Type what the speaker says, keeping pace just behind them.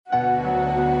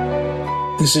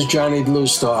This is Johnny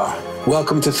Bluestar.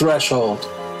 Welcome to Threshold,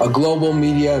 a global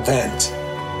media event.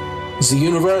 Is the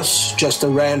universe just a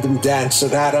random dance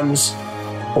of atoms,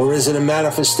 or is it a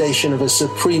manifestation of a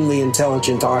supremely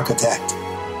intelligent architect?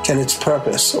 Can its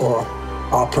purpose, or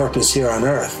our purpose here on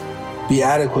Earth, be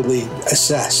adequately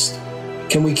assessed?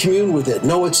 Can we commune with it,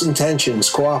 know its intentions,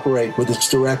 cooperate with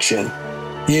its direction?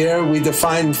 Here, we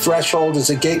define threshold as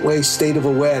a gateway state of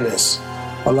awareness,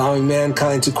 allowing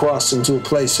mankind to cross into a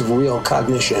place of real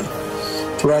cognition.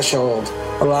 Threshold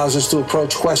allows us to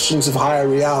approach questions of higher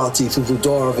reality through the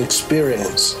door of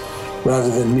experience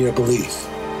rather than mere belief.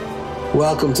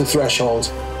 Welcome to Threshold,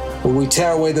 where we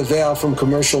tear away the veil from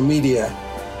commercial media,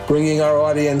 bringing our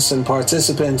audience and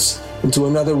participants into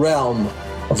another realm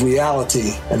of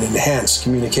reality and enhanced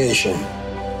communication.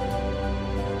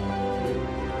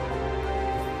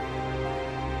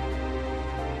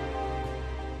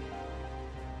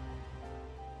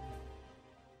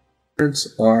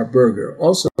 R. Berger,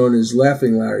 also known as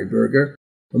Laughing Larry Berger,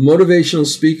 a motivational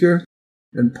speaker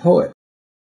and poet.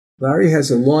 Larry has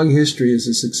a long history as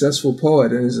a successful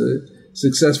poet and as a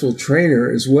successful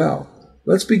trainer as well.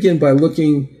 Let's begin by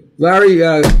looking. Larry,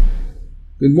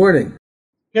 good morning.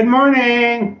 Good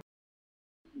morning.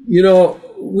 You know,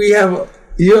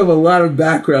 you have a lot of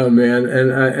background, man,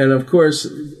 and of course,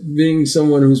 being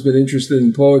someone who's been interested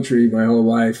in poetry my whole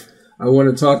life, I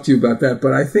want to talk to you about that,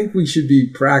 but I think we should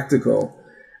be practical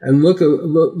and look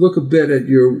a bit at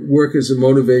your work as a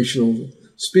motivational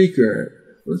speaker.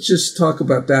 Let's just talk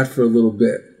about that for a little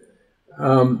bit.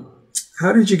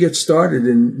 How did you get started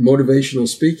in motivational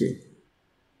speaking?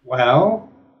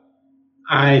 Well,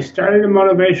 I started in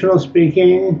motivational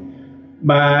speaking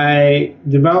by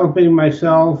developing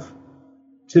myself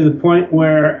to the point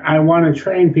where I want to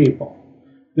train people.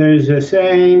 There's a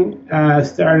saying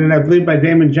started, I believe, by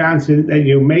Damon Johnson, that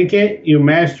you make it, you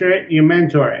master it, you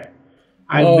mentor it.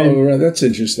 That's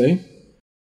interesting.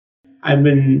 I've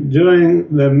been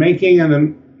doing the making and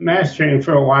the mastering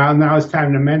for a while. Now it's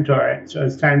time to mentor it. So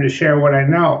it's time to share what I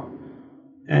know.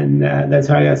 And that's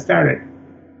how I got started.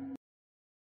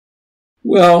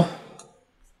 Well,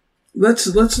 let's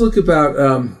look about...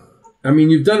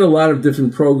 you've done a lot of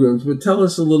different programs, but tell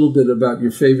us a little bit about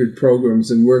your favorite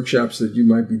programs and workshops that you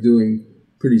might be doing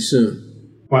pretty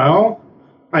soon. Well,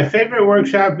 my favorite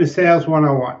workshop is Sales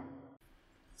 101.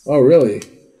 Oh, really?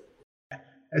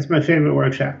 That's my favorite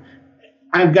workshop.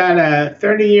 I've got a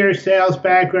 30-year sales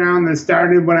background that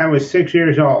started when I was 6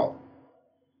 years old.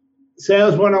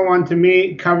 Sales 101 to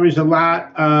me covers a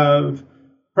lot of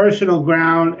personal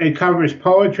ground. It covers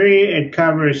poetry, it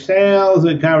covers sales,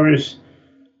 it covers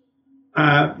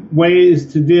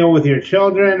ways to deal with your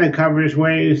children. It covers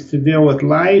ways to deal with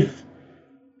life.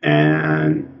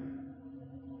 And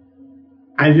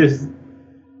I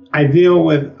deal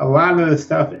with a lot of the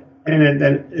stuff in it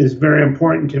that is very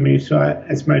important to me. So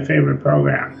it's my favorite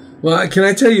program. Well, can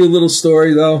I tell you a little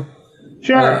story, though?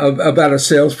 Sure. About a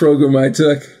sales program I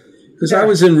took? Because Sure. I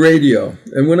was in radio.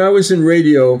 And when I was in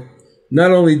radio,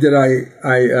 not only did I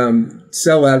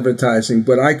sell advertising,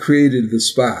 but I created the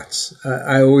spots.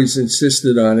 I always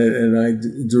insisted on it, and I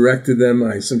directed them.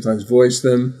 I sometimes voiced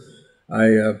them.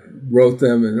 I wrote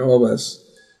them and all this.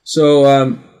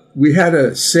 So we had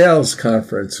a sales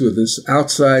conference with this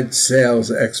outside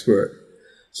sales expert.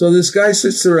 So this guy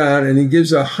sits around and he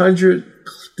gives 100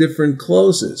 different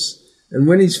closes. And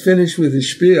when he's finished with his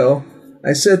spiel,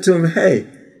 I said to him, hey,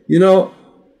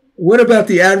 what about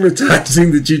the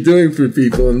advertising that you're doing for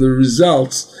people and the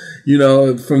results?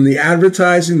 From the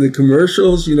advertising, the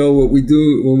commercials, what we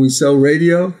do when we sell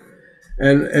radio.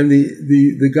 And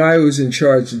the guy who was in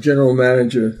charge, the general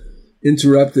manager,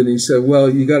 interrupted and he said, well,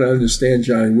 you got to understand,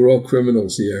 Johnny, we're all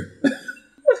criminals here.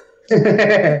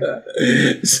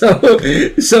 So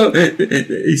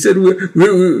he said,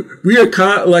 we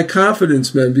are like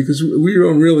confidence men because we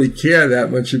don't really care that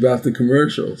much about the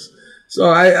commercials. So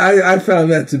I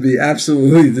found that to be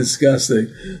absolutely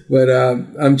disgusting, but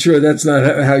I'm sure that's not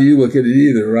how you look at it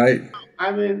either, right?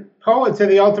 I mean, poets are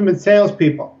the ultimate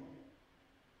salespeople.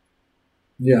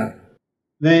 Yeah.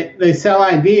 They sell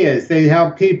ideas. They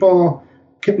help people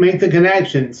make the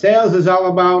connection. Sales is all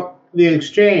about the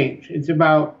exchange. It's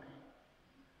about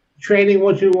trading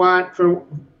what you want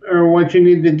or what you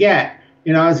need to get.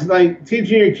 It's like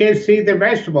teaching your kids to eat their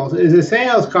vegetables. It's a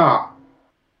sales call.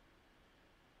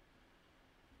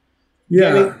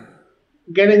 Yeah.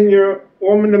 Getting your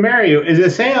woman to marry you is a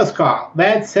sales call.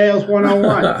 That's Sales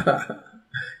 101.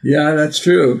 Yeah, that's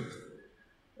true.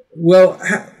 Well,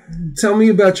 tell me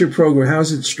about your program.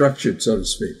 How's it structured, so to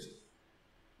speak?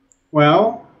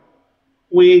 Well,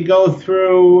 we go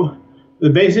through the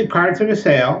basic parts of a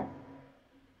sale,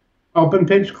 open,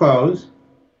 pitch, close.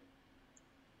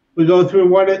 We go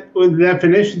through with the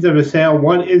definitions of a sale.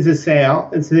 What is a sale?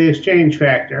 It's the exchange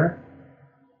factor.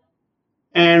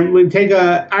 And we take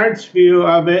a arts view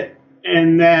of it,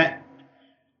 and that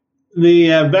the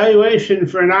valuation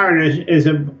for an artist is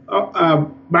a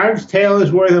bard's tale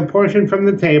is worth a portion from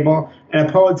the table, and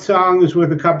a poet's song is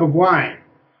worth a cup of wine.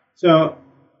 So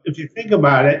if you think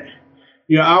about it,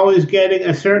 you're always getting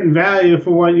a certain value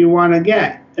for what you want to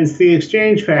get. It's the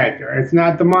exchange factor. It's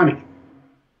not the money.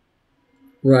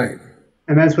 Right.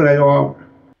 And that's what I go over.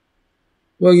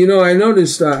 Well, I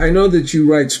noticed, I know that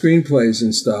you write screenplays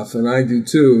and stuff, and I do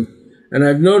too. And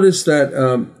I've noticed that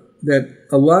that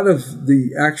a lot of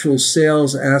the actual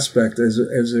sales aspect as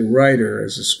a writer,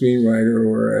 as a screenwriter,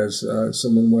 or as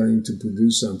someone wanting to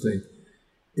produce something,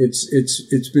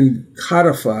 it's been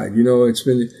codified. It's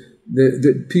been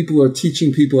the people are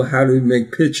teaching people how to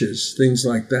make pitches, things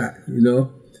like that.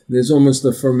 There's almost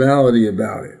a formality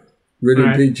about it,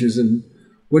 written pitches. And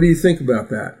what do you think about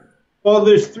that? Well,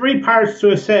 there's 3 parts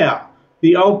to a sale: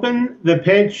 the open, the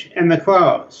pitch, and the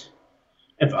close.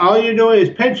 If all you're doing is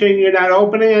pitching, you're not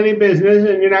opening any business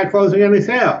and you're not closing any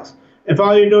sales. If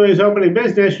all you're doing is opening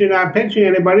business, you're not pitching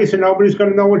anybody, so nobody's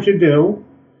going to know what you do,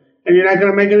 and you're not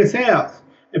going to make any sales.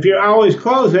 If you're always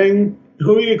closing,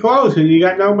 who are you closing? You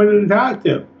got nobody to talk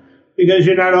to because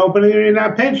you're not opening or you're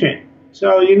not pitching.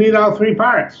 So you need all 3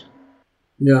 parts.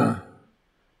 Yeah.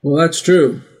 Well, that's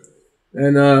true.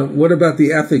 And what about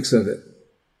the ethics of it?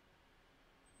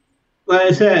 Like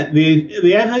I said,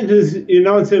 the ethics is,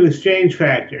 it's an exchange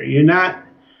factor. You're not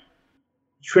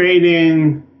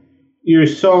trading your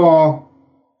soul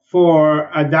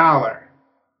for $1.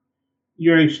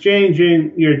 You're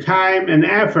exchanging your time and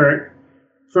effort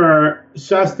for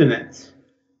sustenance.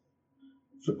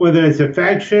 Whether it's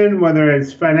affection, whether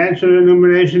it's financial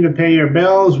remuneration to pay your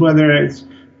bills, whether it's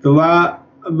the love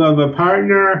of a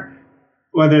partner,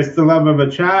 whether it's the love of a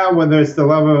child, whether it's the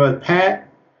love of a pet,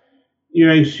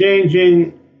 you're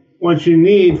exchanging what you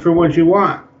need for what you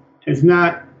want. It's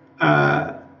not,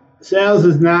 sales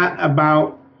is not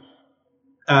about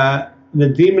the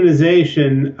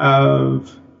demonization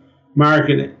of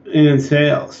marketing and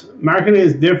sales. Marketing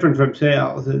is different from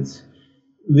sales. It's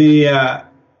the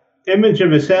image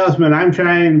of a salesman I'm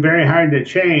trying very hard to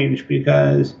change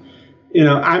because,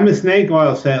 I'm a snake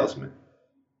oil salesman.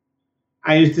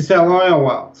 I used to sell oil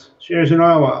wells, shares in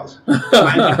oil wells.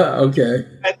 Okay.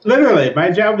 Literally,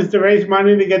 my job was to raise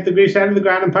money to get the grease out of the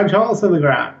ground and punch holes in the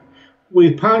ground.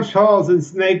 We punched holes in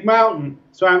Snake Mountain,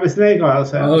 so I'm a snake oil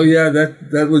salesman. Oh, yeah, that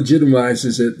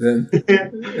legitimizes it then.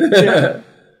 Yeah.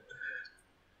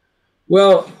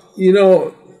 Well,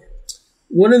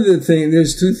 one of the things,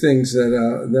 there's 2 things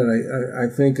that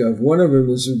I think of. One of them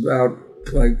is about,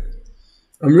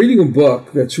 I'm reading a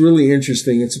book that's really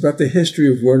interesting. It's about the history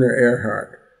of Werner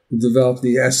Erhard, who developed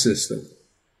the S system.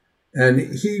 And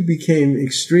he became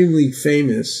extremely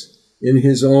famous in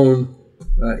his own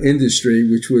industry,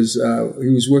 which was, he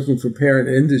was working for Parent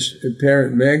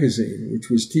Magazine, which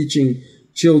was teaching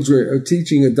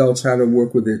adults how to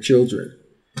work with their children.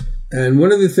 And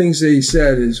one of the things that he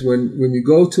said is when you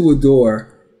go to a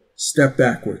door, step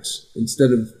backwards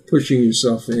instead of pushing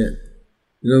yourself in.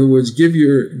 In other words, give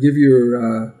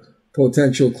your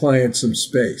potential client some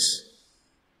space.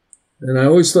 And I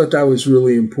always thought that was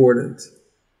really important.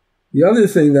 The other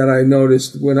thing that I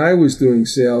noticed when I was doing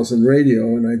sales and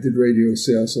radio, and I did radio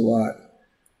sales a lot,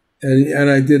 and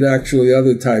I did actually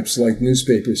other types like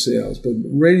newspaper sales, but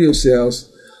radio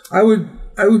sales, I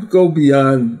would go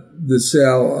beyond the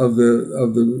sale of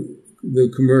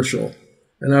the commercial,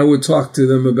 and I would talk to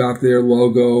them about their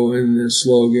logo and their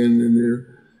slogan and their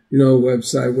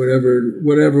website,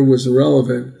 whatever was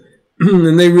relevant.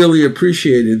 And they really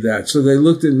appreciated that. So they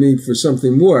looked at me for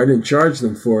something more. I didn't charge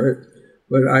them for it,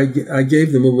 but I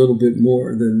gave them a little bit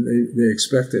more than they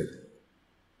expected.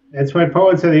 That's why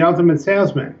poets are the ultimate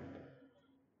salesmen.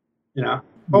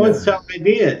 Poets sell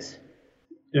ideas.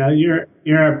 You're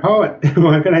a poet.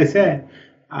 What can I say?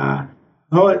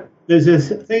 Poet. There's this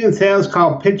thing in sales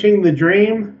called pitching the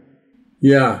dream.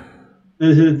 Yeah.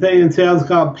 There's a thing in sales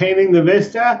called painting the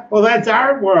vista. Well, that's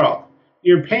art world.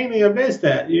 You're painting a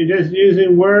vista. You're just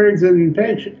using words and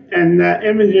pictures and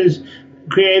images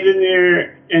created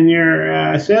in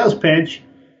your sales pitch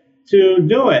to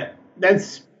do it.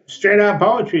 That's straight out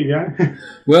poetry, John.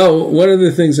 Well, one of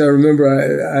the things I remember,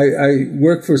 I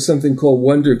worked for something called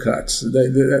Wonder Cuts.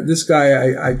 This guy,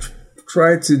 I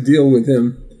tried to deal with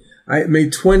him. I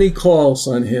made 20 calls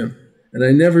on him. And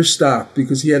I never stopped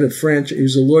because he had a franchise. He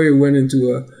was a lawyer, went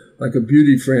into a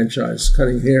beauty franchise,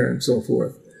 cutting hair and so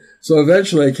forth. So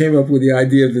eventually I came up with the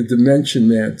idea of the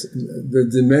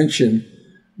Dimension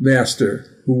Master,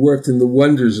 who worked in the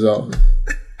Wonder Zone.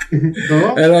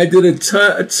 Cool. And I did a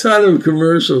ton of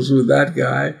commercials with that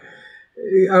guy.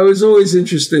 I was always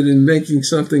interested in making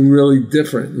something really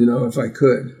different, if I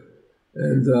could.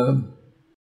 And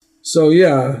so,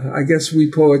 yeah, I guess we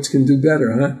poets can do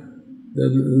better, huh?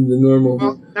 Than the normal.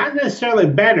 Well, not necessarily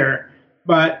better,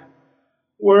 but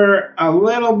we're a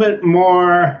little bit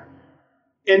more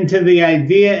into the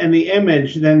idea and the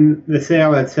image than the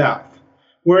sale itself.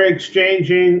 We're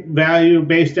exchanging value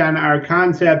based on our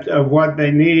concept of what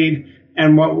they need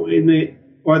and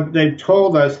what they've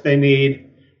told us they need,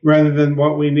 rather than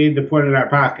what we need to put in our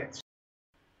pockets.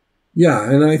 Yeah,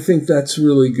 and I think that's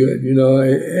really good,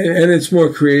 and it's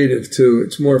more creative too.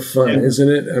 It's more fun, isn't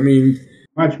it? I mean,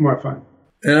 much more fun.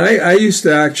 And I used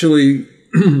to actually,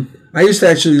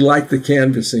 like the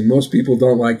canvassing. Most people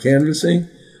don't like canvassing,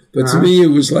 but to me, it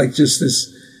was like just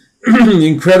this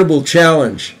incredible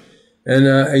challenge.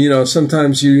 And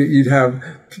sometimes you'd have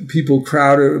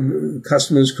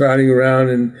customers crowding around,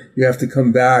 and you have to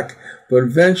come back. But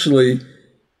eventually,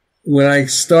 when I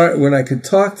could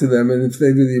talk to them, and if they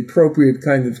were the appropriate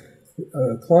kind of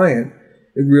client,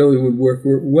 it really would work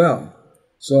well.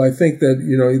 So I think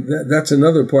that, that's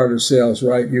another part of sales,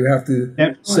 right? You have to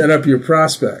set up your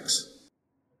prospects.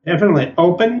 Definitely.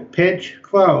 Open, pitch,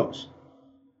 close.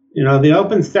 The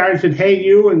open starts at, hey,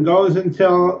 you, and goes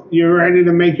until you're ready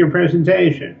to make your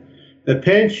presentation. The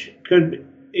pitch could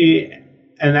be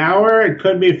an hour. It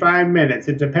could be 5 minutes.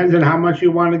 It depends on how much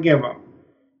you want to give them.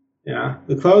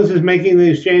 The close is making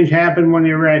the exchange happen when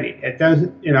you're ready. It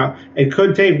doesn't, it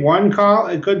could take one call.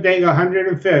 It could take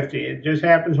 150. It just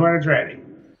happens when it's ready.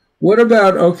 What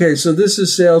about, so this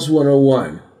is Sales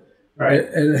 101. Right.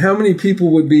 And how many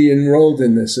people would be enrolled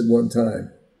in this at one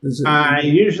time? I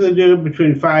usually do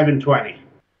between 5 and 20.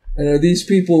 And are these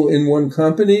people in one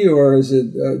company, or is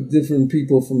it different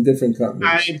people from different companies?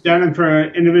 I've done them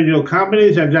for individual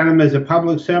companies. I've done them as a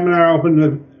public seminar open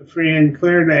to free and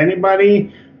clear to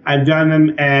anybody. I've done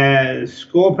them as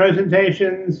school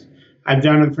presentations. I've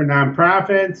done them for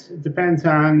nonprofits. It depends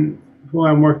on who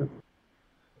I'm working with.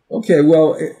 Okay,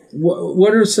 well,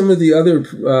 what are some of the other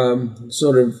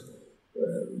sort of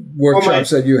workshops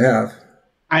that you have?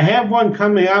 I have one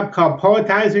coming up called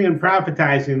Poetizing and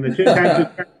Prophetizing, the two types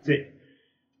of currency.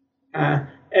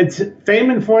 It's fame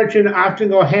and fortune often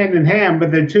go hand in hand,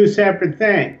 but they're two separate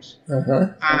things.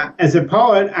 As a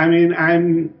poet,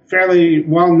 I'm fairly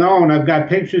well known. I've got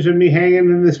pictures of me hanging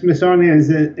in the Smithsonian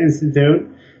Institute.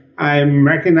 I'm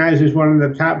recognized as one of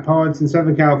the top poets in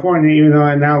Southern California, even though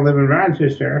I now live in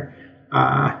Rochester.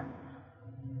 I've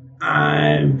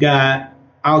got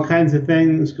all kinds of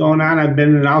things going on. I've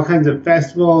been in all kinds of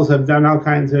festivals. I've done all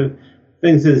kinds of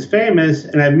things that's famous,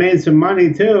 and I've made some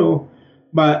money too,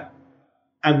 but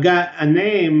I've got a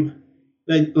name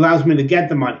that allows me to get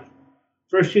the money.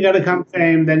 First you got to come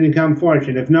fame, then you come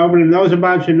fortune. If nobody knows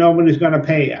about you, nobody's going to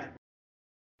pay you.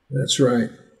 That's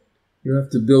right. You have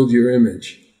to build your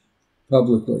image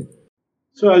publicly.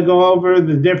 So I go over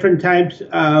the different types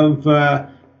of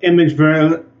image,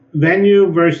 venue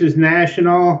versus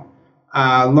national,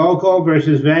 local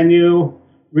versus venue,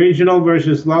 regional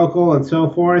versus local, and so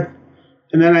forth.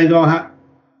 And then I go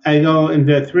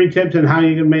into 3 tips on how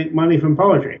you can make money from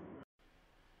poetry.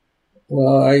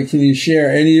 Well, can you share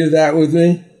any of that with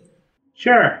me?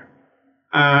 Sure.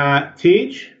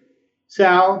 Teach,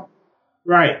 sell,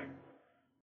 write.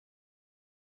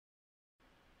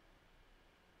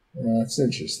 That's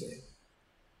interesting.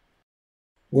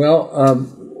 Well,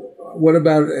 what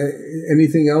about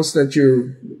anything else that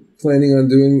you're planning on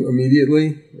doing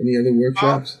immediately? Any other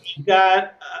workshops? We've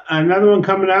got another one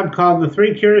coming up called The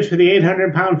 3 Cures for the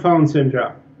 800-Pound Phone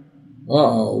Syndrome.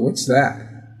 Uh-oh, what's that?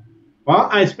 Well,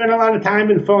 I spent a lot of time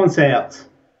in phone sales.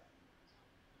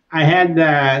 I had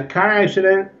a car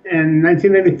accident in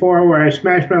 1984 where I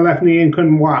smashed my left knee and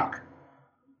couldn't walk.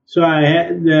 So I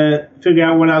had to figure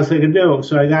out what else I could do.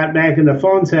 So I got back into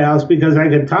phone sales because I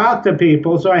could talk to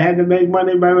people, so I had to make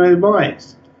money by my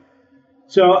voice.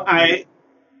 So I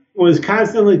was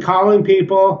constantly calling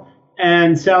people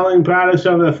and selling products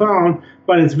over the phone,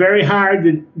 but it's very hard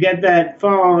to get that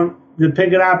phone to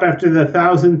pick it up after the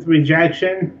 1,000th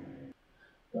rejection.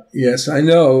 Yes, I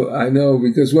know,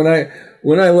 because when I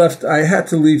left, I had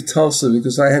to leave Tulsa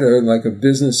because I had a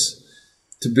business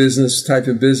to business type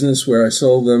of business where I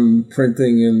sold them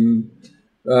printing and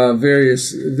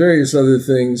various other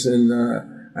things, and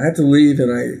I had to leave,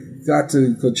 and I got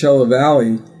to Coachella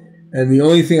Valley, and the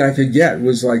only thing I could get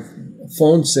was like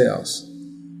phone sales,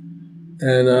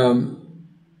 and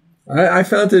I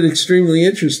found it extremely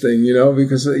interesting,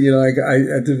 because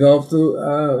I developed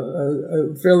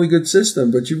a fairly good system,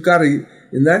 but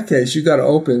in that case you've got to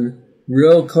open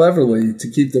real cleverly to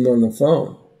keep them on the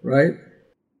phone. right?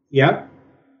 Yep.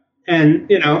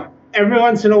 And, every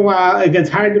once in a while, it gets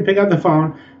hard to pick up the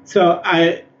phone. So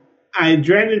I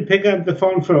dreaded picking up the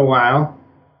phone for a while,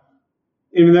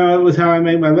 even though it was how I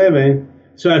made my living.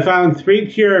 So I found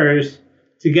 3 cures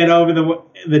to get over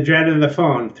the dread of the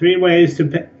phone. 3 ways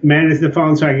to manage the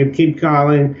phone so I could keep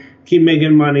calling, keep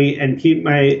making money, and keep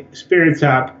my spirits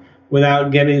up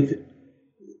without getting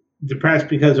depressed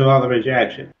because of all the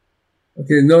rejection.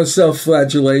 Okay, no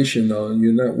self-flagellation, though.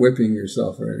 You're not whipping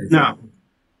yourself or anything. No.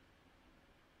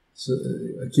 So,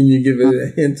 can you give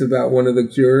a hint about one of the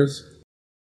cures?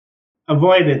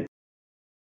 Avoidance.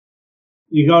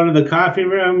 You go to the coffee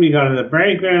room, you go to the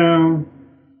break room,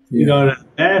 you go to the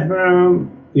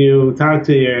bathroom, you talk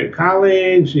to your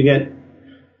colleagues, you get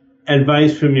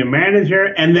advice from your manager,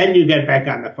 and then you get back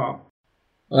on the phone.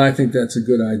 I think that's a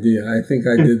good idea. I think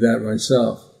I did that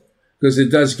myself, because it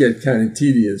does get kind of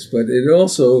tedious, but it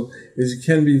also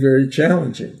can be very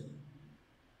challenging.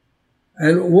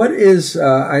 And what is,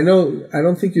 I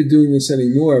don't think you're doing this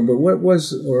anymore, but what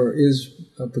was or is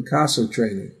a Picasso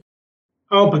training?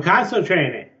 Oh, Picasso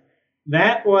training.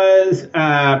 That was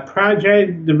a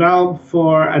project developed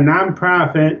for a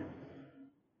nonprofit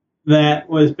that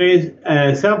was based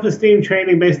self-esteem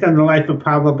training based on the life of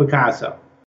Pablo Picasso.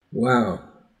 Wow.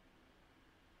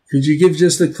 Could you give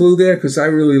just a clue there? Because I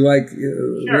really like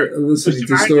listening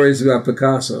to stories about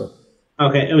Picasso.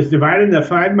 Okay, it was divided into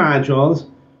 5 modules.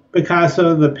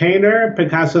 Picasso the painter,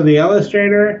 Picasso the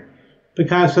illustrator,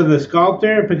 Picasso the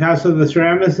sculptor, Picasso the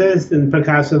ceramicist, and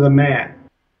Picasso the man.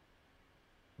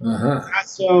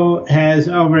 Picasso has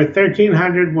over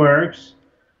 1,300 works.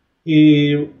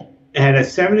 He had a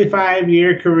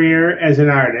 75-year career as an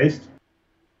artist,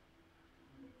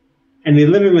 and he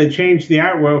literally changed the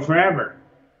art world forever.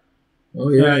 Oh,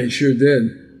 yeah, he sure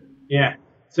did. Yeah.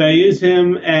 So I use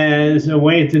him as a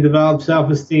way to develop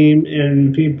self-esteem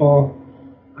in people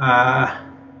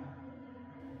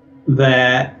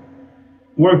that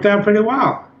worked out pretty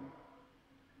well.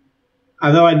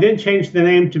 Although I did change the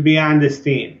name to Beyond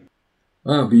Esteem.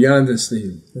 Ah, Beyond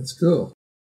Esteem. That's cool.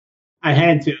 I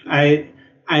had to. I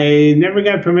never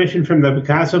got permission from the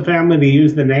Picasso family to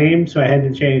use the name, so I had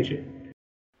to change it.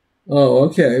 Oh,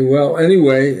 okay. Well,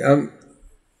 anyway, I'm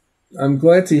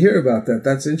glad to hear about that.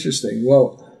 That's interesting.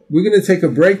 Well, we're going to take a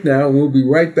break now, and we'll be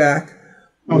right back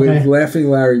with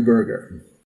Laughing Larry Berger.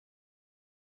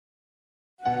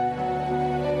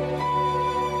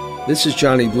 This is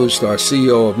Johnny Bluestar,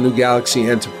 CEO of New Galaxy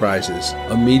Enterprises,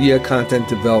 a media content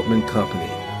development company.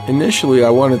 Initially, I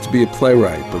wanted to be a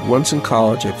playwright, but once in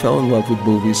college, I fell in love with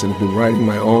movies and have been writing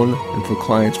my own and for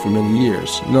clients for many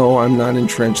years. No, I'm not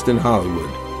entrenched in Hollywood.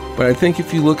 But I think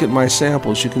if you look at my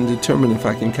samples, you can determine if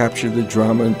I can capture the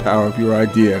drama and power of your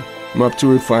idea. I'm up to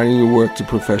refining your work to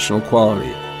professional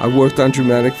quality. I've worked on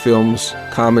dramatic films,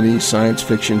 comedy, science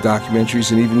fiction,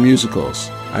 documentaries, and even musicals.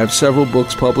 I have several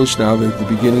books published now that are at the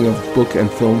beginning of book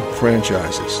and film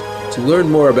franchises. To learn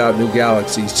more about New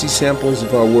Galaxy, see samples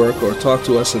of our work, or talk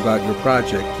to us about your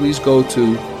project, please go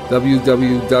to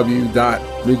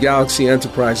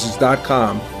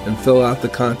www.newgalaxyenterprises.com and fill out the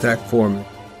contact form.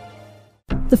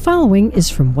 The following is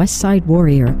from West Side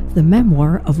Warrior, the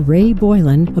memoir of Ray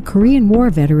Boylan, a Korean War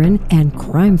veteran and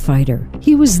crime fighter.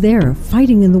 He was there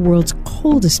fighting in the world's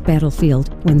coldest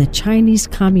battlefield when the Chinese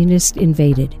communists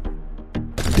invaded.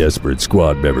 Desperate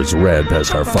squad members ran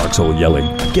past our foxhole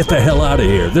yelling, "Get the hell out of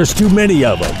here, there's too many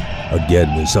of them!"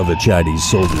 Again, we saw the Chinese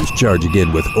soldiers charging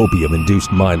in with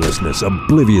opium-induced mindlessness,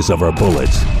 oblivious of our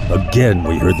bullets. Again,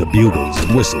 we heard the bugles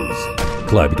and whistles.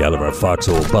 Climbing out of our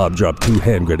foxhole, Bob dropped 2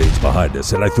 hand grenades behind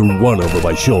us, and I threw one over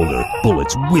my shoulder.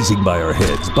 Bullets whizzing by our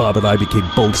heads, Bob and I became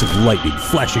bolts of lightning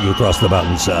flashing across the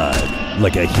mountainside.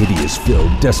 Like a hideous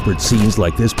film, desperate scenes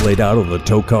like this played out on the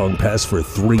Tokong Pass for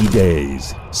 3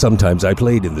 days. Sometimes I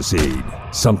played in the scene.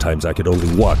 Sometimes I could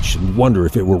only watch and wonder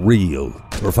if it were real,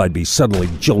 or if I'd be suddenly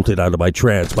jolted out of my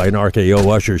trance by an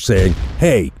RKO usher saying,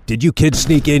 "Hey, did you kids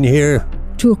sneak in here?"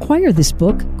 To acquire this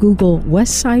book, Google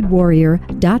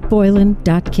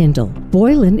westsidewarrior.boylan.kindle.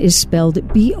 Boylan is spelled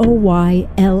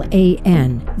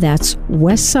Boylan. That's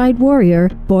West Side Warrior,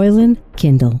 Boylan,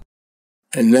 Kindle.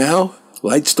 And now,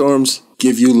 Light Storms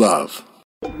Give You Love.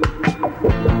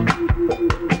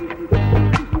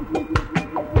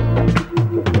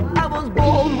 I was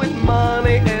born with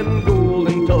money and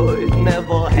golden toys,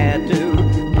 never had to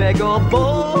beg or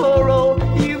borrow.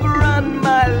 You've run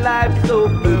my life so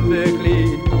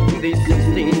perfectly, these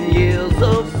 16 years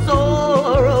of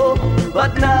sorrow.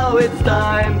 But now it's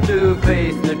time to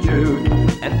face the truth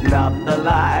and not the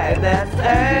lie that's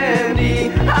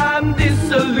handy. I'm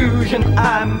disillusioned,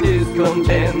 I'm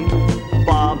discontent.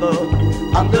 Father,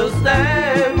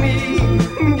 understand me.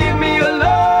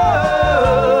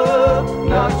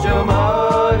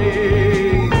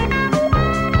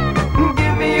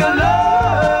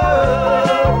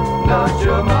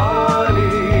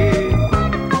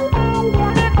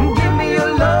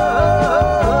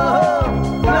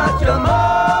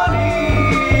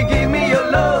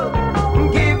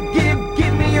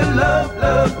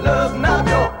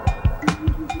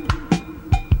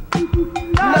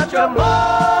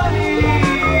 money.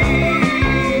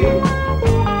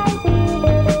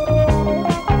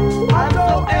 I'm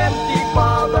so empty,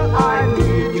 Father, I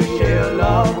need to share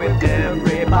love with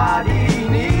everybody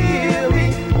near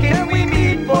me. Can we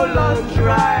meet for lunch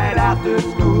right after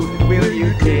school? Will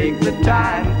you take the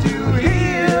time to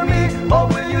hear me? Or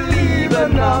will you leave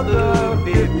another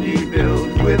 50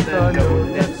 bills with a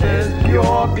note that says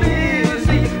you're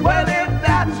busy? Well, if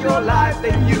that's your life,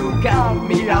 then you count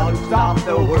me out. Stop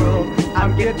the world,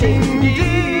 I'm getting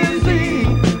dizzy.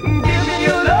 Give me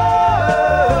your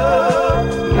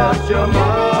love, not your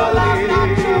money.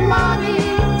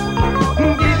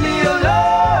 Give me your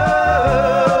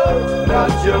love,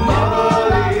 not your money.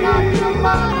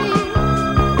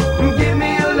 Give me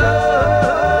your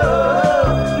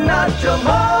love, not your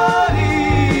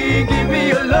money. Give me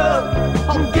your love.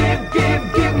 Oh,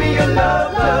 give me your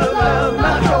love, love,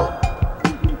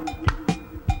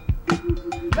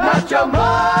 not your money.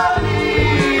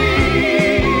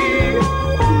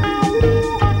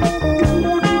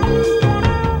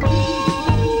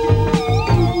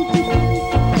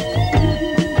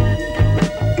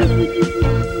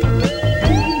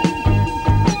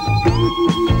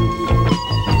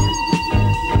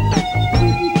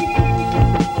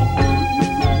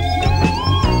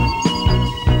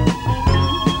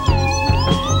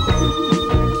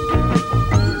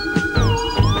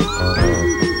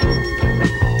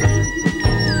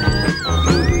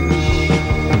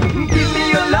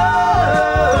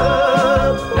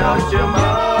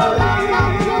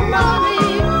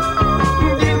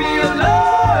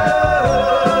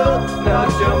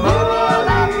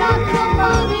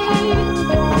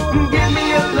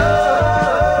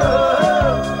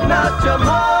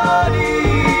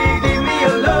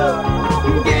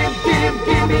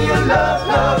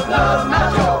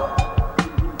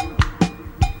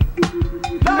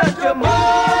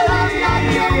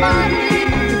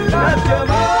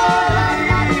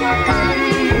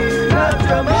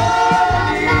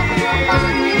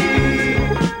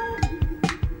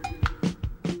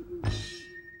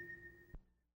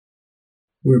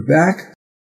 We're back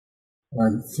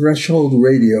on Threshold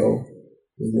Radio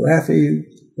with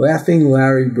laughing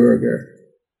Larry Berger,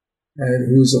 and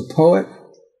who's a poet,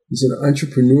 he's an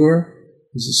entrepreneur,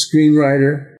 he's a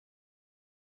screenwriter.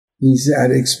 He's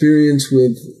had experience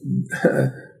with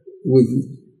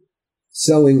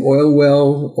selling oil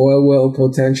well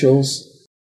potentials.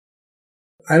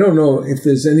 I don't know if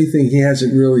there's anything he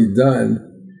hasn't really done.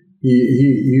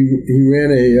 He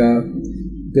ran a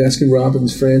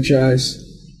Baskin-Robbins franchise.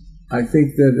 I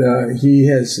think that he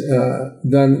has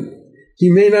done. He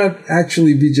may not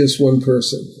actually be just one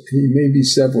person. He may be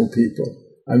several people.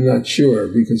 I'm not sure,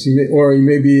 because he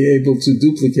may be able to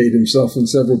duplicate himself in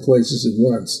several places at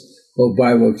once, or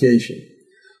by location.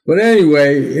 But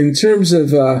anyway, in terms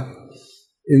of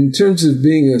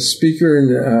being a speaker and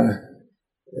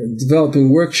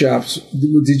developing workshops,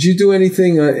 did you do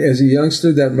anything as a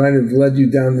youngster that might have led you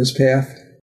down this path?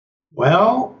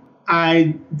 Well,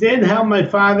 I did help my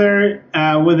father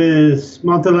with his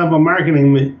multi-level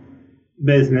marketing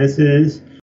businesses.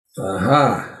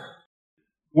 Aha.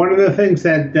 One of the things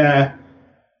that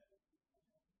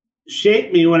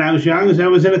shaped me when I was young is I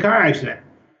was in a car accident.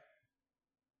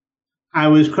 I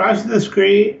was crossing the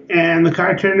street and the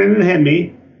car turned in and hit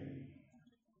me.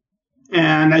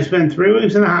 And I spent 3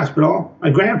 weeks in the hospital.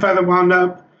 My grandfather wound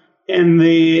up in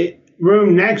the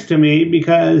room next to me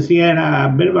because he had a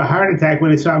bit of a heart attack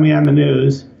when he saw me on the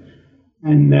news.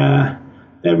 And that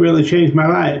really changed my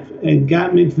life. It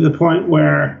got me to the point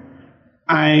where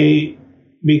I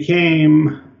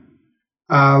became,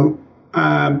 I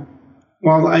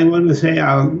want to say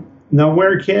a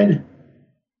nowhere kid.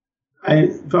 I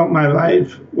felt my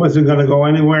life wasn't going to go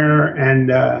anywhere,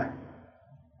 and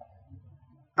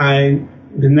I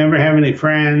could never have any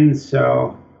friends,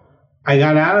 so I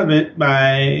got out of it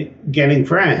by getting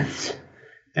friends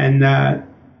and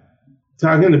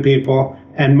talking to people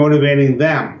and motivating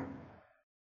them.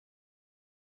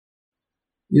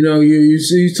 You know,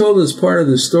 you told us part of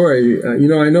the story.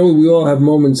 I know we all have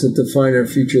moments that define our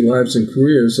future lives and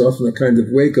careers, often a kind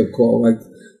of wake-up call,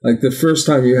 like the first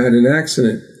time you had an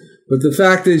accident. But the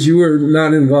fact is, you were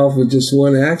not involved with just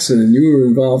one accident. You were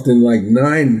involved in like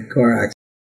 9 car accidents,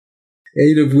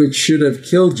 8 of which should have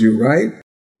killed you, right?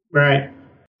 Right.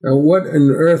 Now, what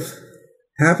on earth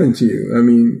happened to you? I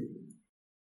mean...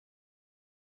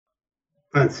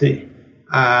 Let's see.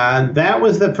 That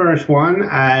was the first one.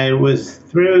 I was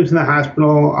 3 weeks in the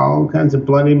hospital, all kinds of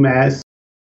bloody mess.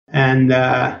 And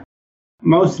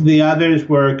most of the others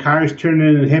were cars turned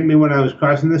in and hit me when I was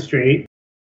crossing the street.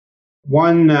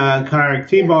 One car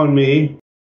T-boned me,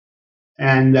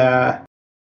 and the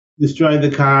destroyed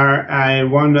the car. I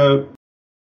wound up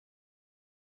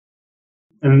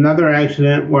in another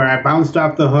accident where I bounced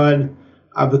off the hood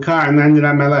of the car and landed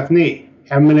on my left knee.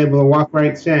 Haven't been able to walk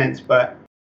right since, but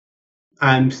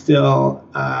I'm still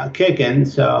kicking,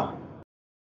 so.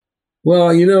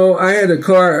 Well, you know, I had a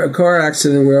car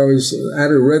accident where I was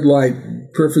at a red light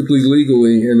perfectly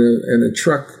legally, and a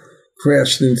truck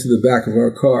crashed into the back of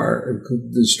our car and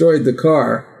destroyed the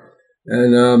car.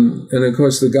 And of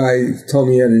course the guy told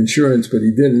me he had insurance, but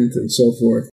he didn't, and so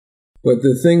forth. But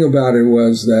the thing about it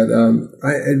was that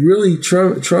it really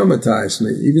traumatized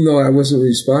me, even though I wasn't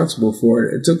responsible for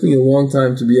it. It took me a long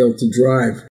time to be able to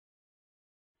drive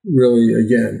really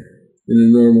again in a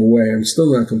normal way. I'm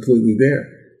still not completely there.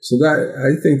 So that,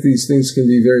 I think these things can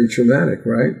be very traumatic,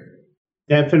 right?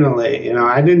 Definitely. You know,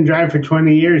 I didn't drive for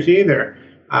 20 years either.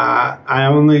 I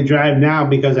only drive now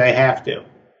because I have to.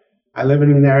 I live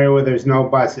in an area where there's no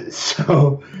buses,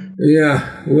 so.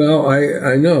 Yeah, well,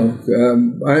 I know.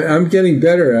 I'm getting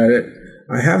better at it.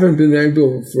 I haven't been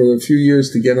able for a few years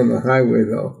to get on the highway,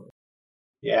 though.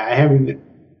 Yeah, I haven't.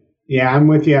 Yeah, I'm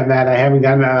with you on that. I haven't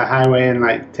gotten on the highway in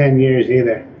like 10 years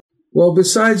either. Well,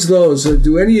 besides those,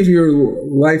 do any of your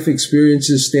life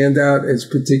experiences stand out as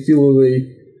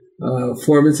particularly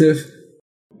formative?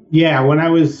 Yeah, when I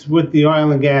was with the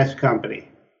oil and gas company.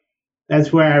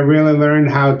 That's where I really learned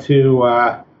how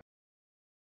to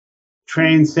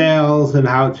train sales and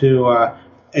how to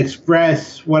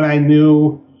express what I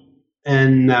knew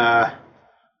and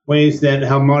ways that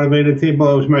help motivated people.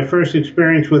 It was my first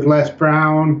experience with Les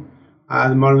Brown,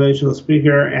 the motivational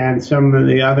speaker, and some of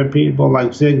the other people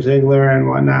like Zig Ziglar and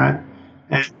whatnot.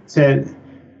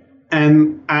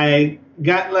 And I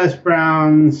got Les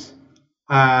Brown's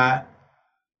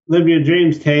Live Your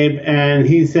Dreams tape, and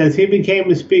he says he became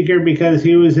a speaker because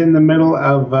he was in the middle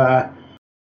of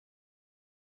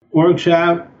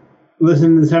workshop,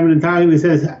 listening to somebody talking. He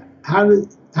says, how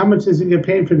much does he get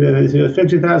paid for this? He goes,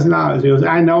 $50,000. He goes,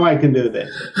 I know I can do this.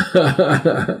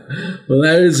 Well,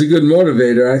 that is a good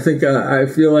motivator. I think I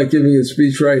feel like giving a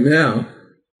speech right now.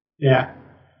 Yeah.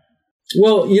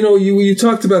 Well, you know, you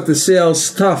talked about the sales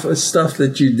stuff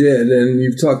that you did, and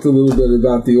you've talked a little bit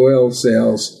about the oil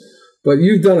sales, but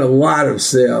you've done a lot of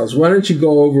sales. Why don't you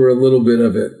go over a little bit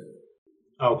of it?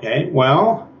 Okay,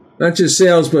 well. Not just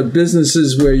sales, but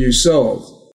businesses where you sold.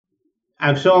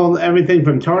 I've sold everything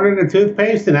from toner to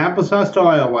toothpaste and applesauce to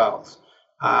oil wells.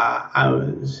 I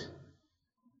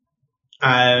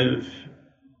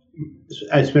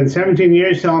spent 17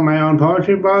 years selling my own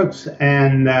poetry books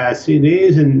and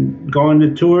CDs and going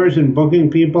to tours and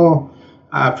booking people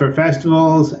for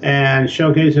festivals and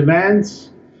showcase events.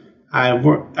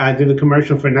 I did a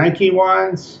commercial for Nike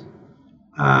once.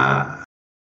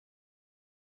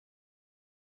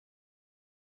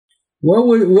 What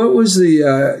was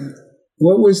the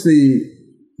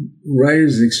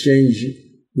Writers Exchange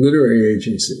Literary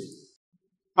Agency?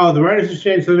 Oh, the Writers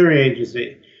Exchange Literary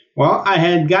Agency. Well, I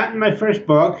had gotten my first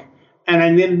book, and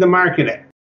I needed to market it.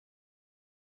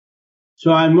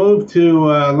 So I moved to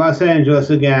Los Angeles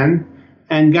again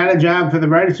and got a job for the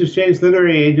Writers Exchange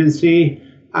Literary Agency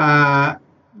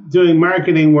doing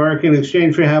marketing work in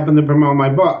exchange for helping to promote my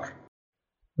book.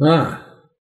 Ah.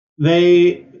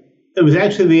 It was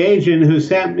actually the agent who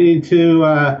sent me to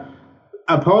a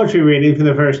poetry reading for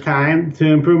the first time to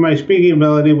improve my speaking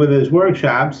ability with his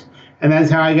workshops, and that's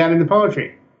how I got into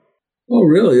poetry. Oh,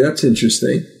 really? That's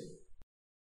interesting.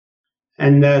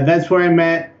 And that's where I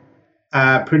met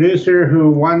a producer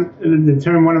who wanted to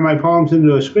turn one of my poems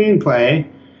into a screenplay.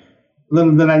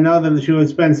 Little did I know that she would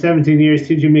spend 17 years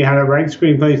teaching me how to write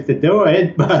screenplays to do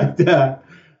it, but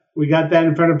we got that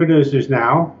in front of producers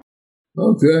now.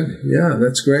 Oh, good. Yeah,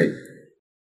 that's great.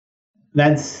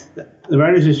 The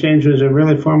Writers Exchange was a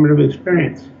really formative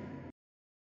experience.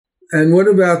 And what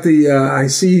about I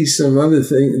see some other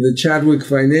thing, the Chadwick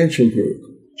Financial Group.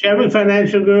 Chadwick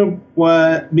Financial Group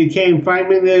became 5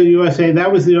 Million USA.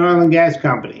 That was the oil and gas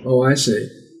company. Oh, I see.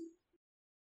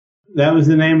 That was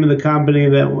the name of the company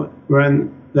that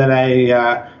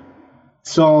I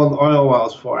sold oil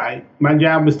wells for. My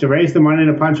job was to raise the money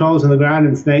to punch holes in the ground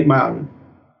in Snake Mountain.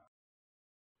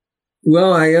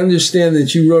 Well, I understand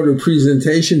that you wrote a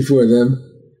presentation for them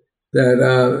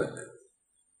that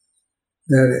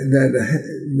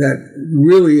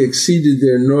really exceeded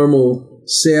their normal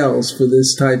sales for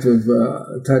this type of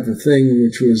thing,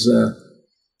 which was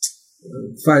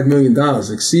 $5 million.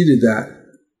 Exceeded that.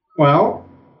 Well,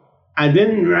 I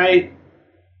didn't write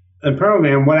a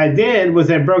program. What I did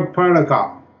was I broke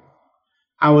protocol.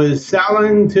 I was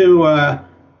selling to a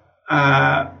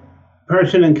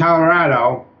person in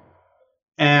Colorado,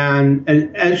 And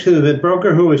actually, the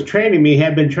broker who was training me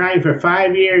had been trying for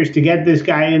 5 years to get this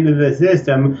guy into the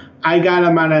system. I got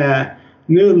him on a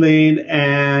new lead,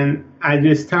 and I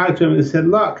just talked to him and said,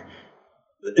 look,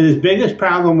 his biggest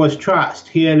problem was trust.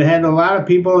 He had had a lot of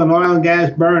people in oil and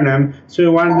gas burn him, so he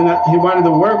wanted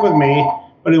to work with me,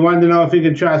 but he wanted to know if he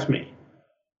could trust me.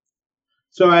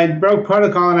 So I broke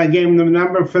protocol, and I gave him the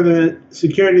number for the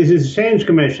Securities and Exchange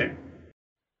Commission.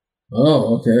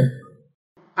 Oh, okay.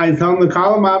 I told him to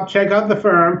call him up, check out the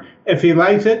firm. If he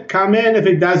likes it, come in. If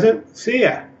he doesn't, see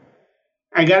ya.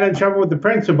 I got in trouble with the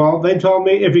principal. They told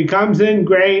me if he comes in,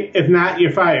 great. If not, you're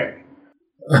fired.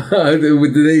 Did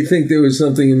they think there was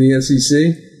something in the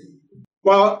SEC?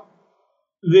 Well,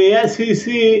 the SEC,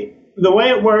 the way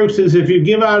it works is if you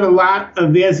give out a lot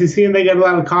of the SEC and they get a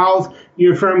lot of calls,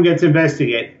 your firm gets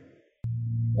investigated.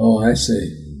 Oh, I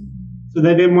see. So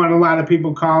they didn't want a lot of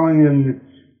people calling and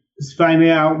finding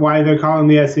out why they're calling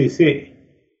the SEC.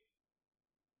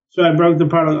 So I broke the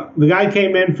protocol. The guy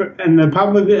came in and the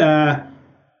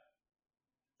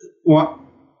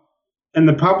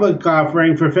public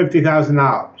offering for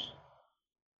 $50,000.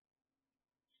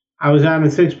 I was on a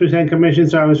 6% commission,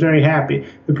 so I was very happy.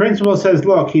 The principal says,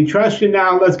 look, he trusts you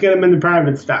now. Let's get him in the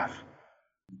private stuff.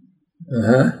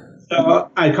 Uh-huh.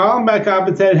 So I called him back up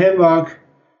and said, hey, look,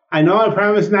 I know I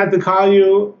promised not to call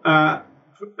you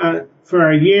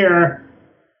for a year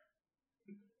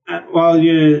while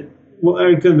you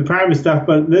worked in the private stuff,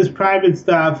 but this private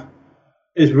stuff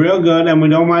is real good, and we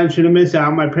don't want you to miss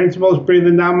out. My principal's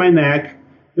breathing down my neck.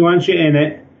 He wants you in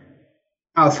it.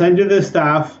 I'll send you the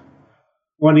stuff.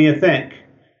 What do you think?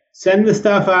 Send the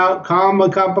stuff out. Call him a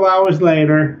couple hours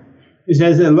later. He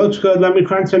says, it looks good. Let me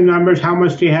crunch some numbers. How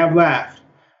much do you have left?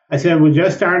 I said, we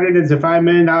just started. It's a $5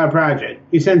 million project.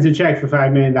 He sends a check for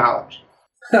 $5 million.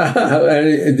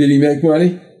 Did he make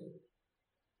money?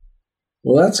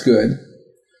 Well, that's good.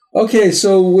 Okay,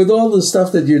 so with all the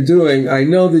stuff that you're doing, I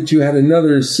know that you had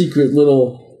another secret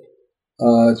little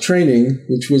training,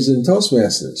 which was in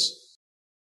Toastmasters.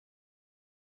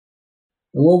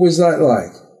 And what was that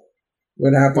like?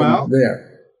 What happened there?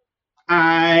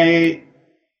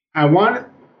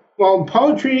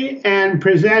 Poetry and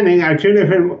presenting are two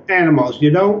different animals.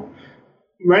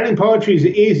 Writing poetry is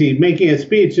easy. Making a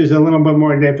speech is a little bit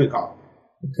more difficult.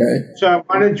 Okay. So I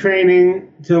wanted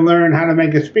training to learn how to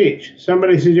make a speech.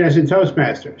 Somebody suggested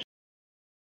Toastmasters.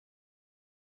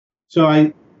 So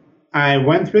I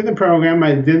went through the program.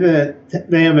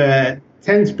 They have a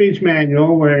 10-speech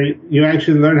manual where you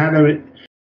actually learn how to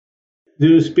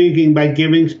do speaking by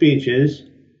giving speeches.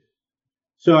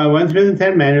 So I went through the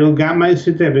 10 manual, got my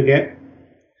certificate,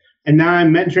 and now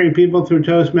I'm mentoring people through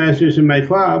Toastmasters in my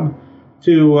club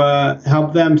to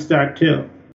help them start too.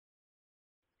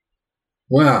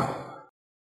 Wow.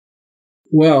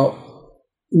 Well,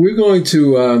 we're going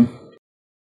to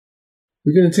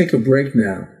take a break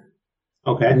now.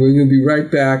 Okay. We're going to be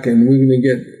right back, and we're going to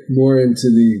get more into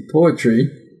the poetry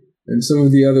and some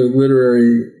of the other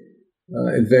literary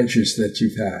adventures that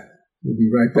you've had. We'll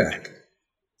be right back.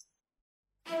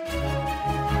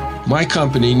 My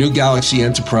company, New Galaxy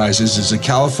Enterprises, is a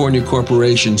California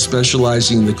corporation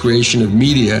specializing in the creation of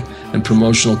media and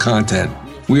promotional content.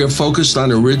 We are focused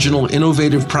on original,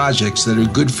 innovative projects that are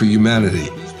good for humanity.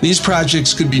 These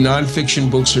projects could be nonfiction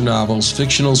books or novels,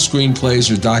 fictional screenplays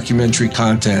or documentary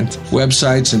content,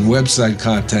 websites and website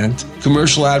content,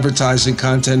 commercial advertising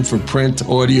content for print,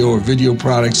 audio, or video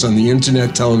products on the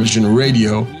internet, television, or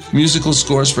radio, musical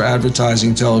scores for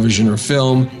advertising, television, or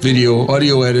film, video,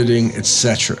 audio editing,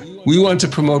 etc. We want to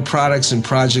promote products and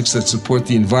projects that support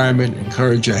the environment,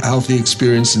 encourage a healthy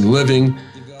experience in living,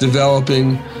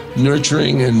 developing,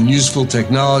 nurturing, and useful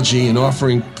technology, and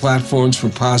offering platforms for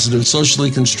positive, socially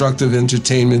constructive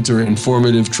entertainment or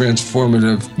informative,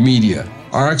 transformative media.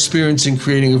 Our experience in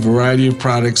creating a variety of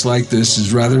products like this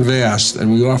is rather vast,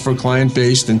 and we offer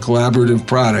client-based and collaborative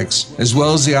products, as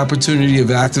well as the opportunity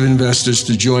of active investors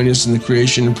to join us in the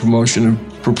creation and promotion of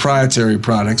proprietary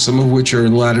products, some of which are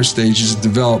in latter stages of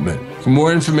development. For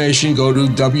more information, go to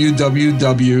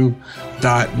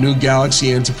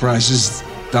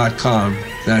www.newgalaxyenterprises.com.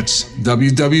 That's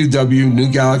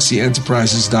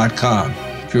www.newgalaxyenterprises.com.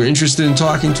 If you're interested in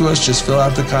talking to us, just fill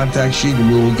out the contact sheet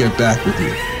and we will get back with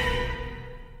you.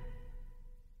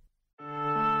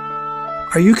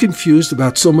 Are you confused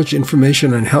about so much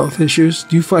information on health issues?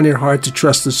 Do you find it hard to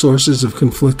trust the sources of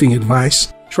conflicting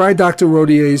advice? Try Dr.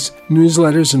 Rodier's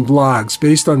newsletters and blogs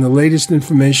based on the latest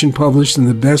information published in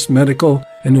the best medical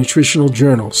and nutritional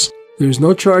journals. There is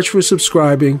no charge for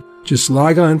subscribing. Just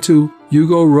log on to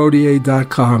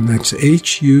HugoRodier.com. That's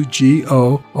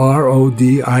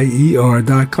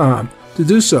HugoRodier.com. to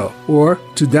do so or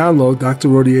to download Dr.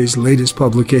 Rodier's latest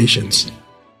publications.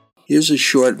 Here's a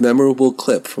short, memorable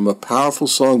clip from a powerful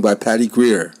song by Patty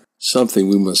Greer, something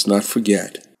we must not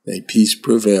forget. May peace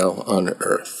prevail on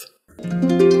earth.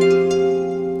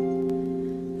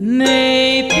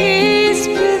 May peace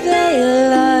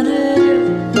prevail on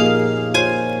earth,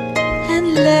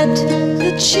 and let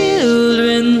the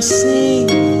children sing.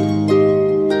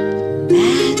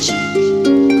 Magic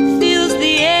fills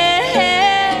the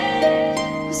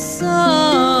air with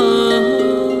song.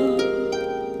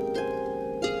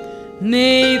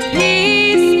 May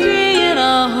peace be in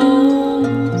our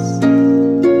homes, a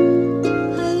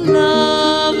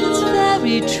love that's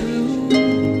very true.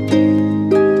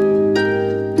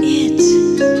 It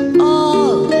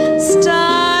all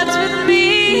starts with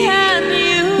me and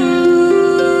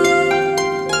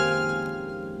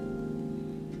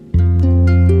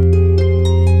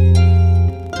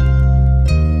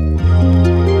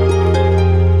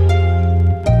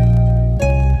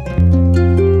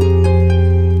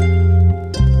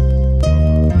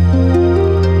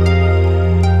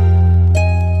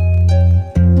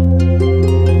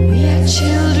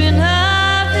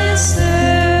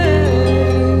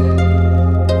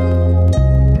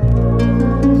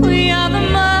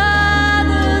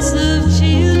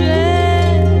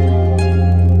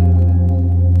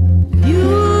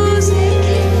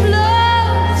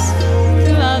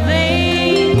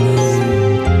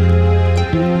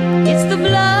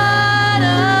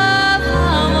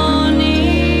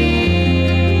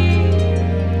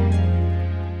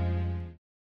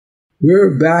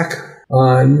We're back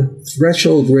on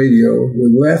Threshold Radio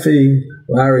with laughing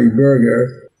Larry Berger,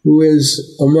 who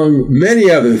is, among many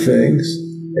other things,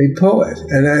 a poet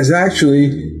and has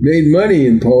actually made money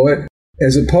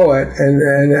as a poet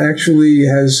and actually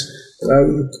has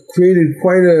created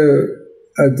quite a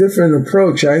different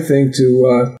approach, I think,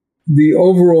 to the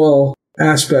overall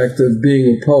aspect of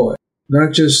being a poet.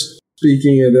 Not just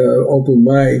speaking at an open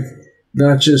mic,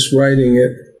 not just writing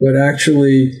it, but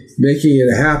actually making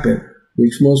it happen,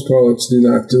 which most poets do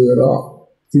not do at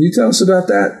all. Can you tell us about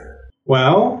that?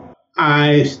 Well,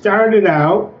 I started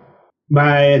out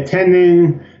by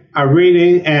attending a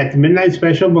reading at the Midnight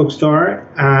Special Bookstore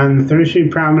on the 3rd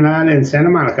Street Promenade in Santa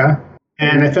Monica,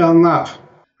 and I fell in love.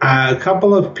 A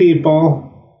couple of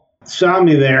people saw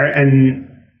me there, and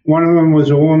one of them was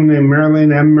a woman named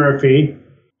Marilyn M. Murphy.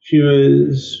 She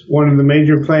was one of the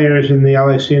major players in the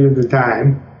LA scene at the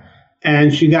time,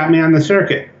 and she got me on the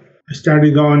circuit. I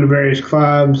started going to various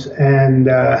clubs and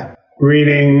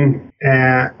reading,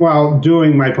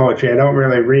 doing my poetry. I don't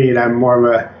really read. I'm more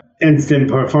of an instant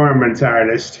performance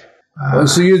artist.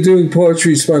 So you're doing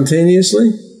poetry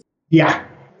spontaneously? Yeah.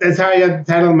 That's how I got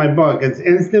the title of my book. It's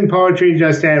Instant Poetry,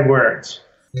 Just Add Words.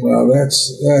 Wow,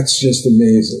 that's just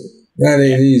amazing. That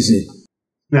ain't easy.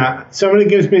 Now, somebody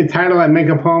gives me a title, I make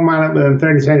a poem on it within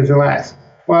 30 seconds or less.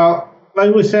 Well,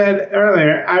 like we said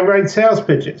earlier, I write sales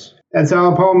pitches. That's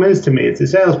all a poem is to me. It's a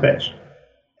sales pitch.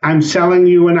 I'm selling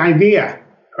you an idea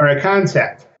or a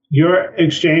concept. Your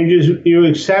exchange is you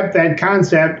accept that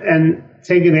concept and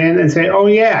take it in and say, oh,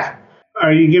 yeah.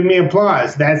 Or you give me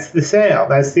applause. That's the sale.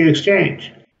 That's the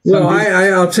exchange. Well,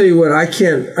 I'll tell you what. I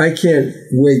can't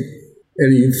wait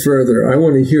any further. I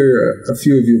want to hear a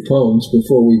few of your poems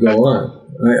before we go on.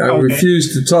 I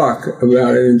refuse to talk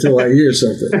about it until I hear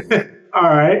something. All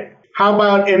right. How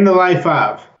about In the Life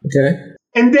of? Okay.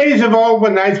 In days of old,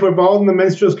 when nights were bold and the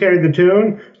minstrels carried the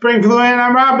tune, spring flew in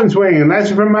on robin's wing and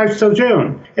lasted from March till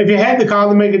June. If you had the call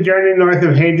to make a journey north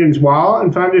of Hadrian's Wall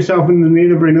and found yourself in the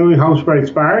need of renewing hope's bright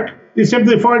spark, you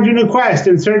simply forge a new quest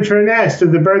and search for a nest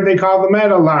of the bird they call the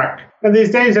meadowlark. Now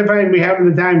these days I find we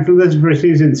haven't the time to listen for a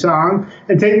seasoned song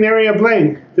and take nary a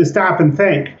blink to stop and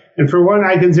think. And for one,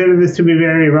 I consider this to be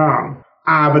very wrong.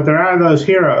 But there are those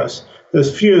heroes,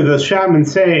 those few, those shaman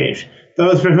sage,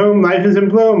 those for whom life is in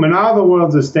bloom and all the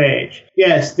world's a stage.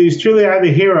 Yes, these truly are the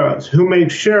heroes who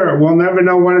make sure we'll never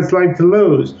know what it's like to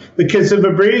lose the kiss of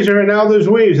a breeze or an elder's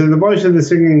weaves or the voice of the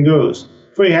singing goose.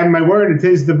 For you have my word, it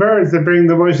is the birds that bring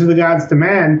the voice of the gods to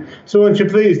man. So won't you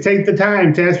please take the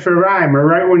time to ask for a rhyme or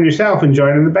write one yourself and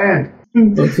join in the band.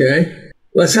 Okay.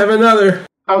 Let's have another.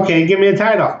 Okay, give me a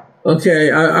title.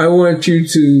 Okay, I want you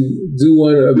to do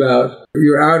one about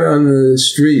you're out on the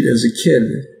street as a kid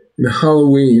in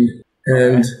Halloween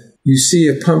and you see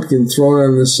a pumpkin thrown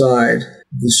on the side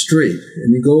of the street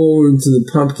and you go over into the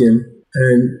pumpkin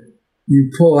and you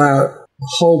pull out a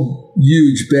whole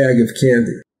huge bag of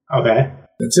candy. Okay.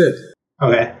 That's it.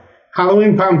 Okay.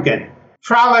 Halloween pumpkin.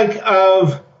 Frolic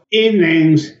of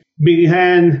evenings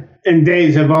began in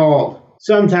days of old.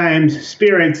 Sometimes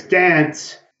spirits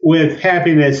dance with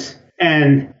happiness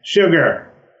and sugar.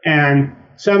 And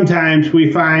sometimes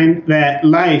we find that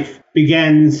life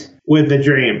begins with a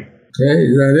dream. Okay,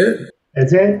 is that it?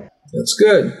 That's it. That's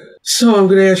good. So I'm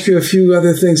going to ask you a few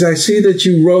other things. I see that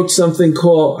you wrote something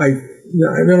called, I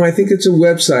think it's a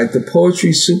website,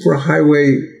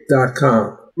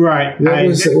 thepoetrysuperhighway.com. Right.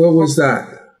 What was that?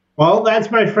 Well,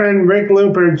 that's my friend Rick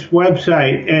Lupert's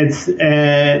website. It's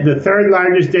the third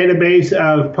largest database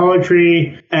of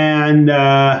poetry and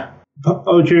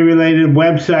poetry-related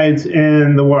websites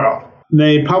in the world.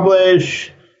 They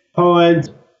publish poets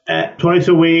twice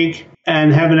a week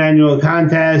and have an annual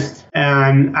contest.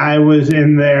 And I was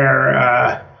in their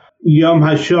Yom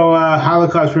HaShoah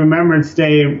Holocaust Remembrance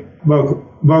Day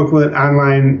booklet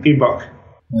online ebook.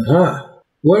 Uh-huh.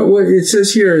 What it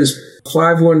says here is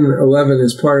 5/1/11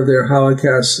 is part of their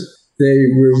Holocaust Day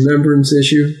Remembrance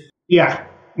issue. Yeah,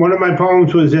 one of my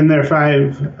poems was in their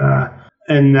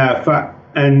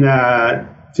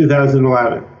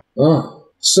 2011. Oh,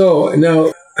 so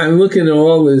now I'm looking at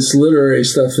all this literary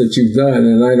stuff that you've done,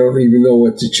 and I don't even know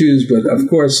what to choose. But of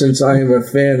course, since I am a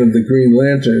fan of the Green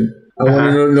Lantern, I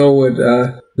want to know what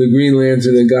the Green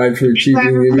Lantern: A Guide for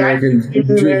Achieving the American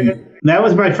Dream. That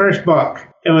was my first book.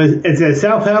 It's a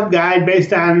self-help guide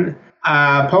based on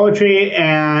poetry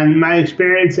and my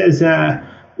experience as a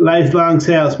lifelong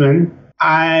salesman.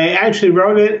 I actually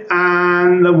wrote it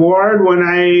on the ward when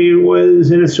I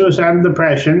was in a suicidal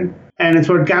depression, and it's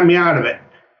what got me out of it.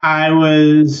 I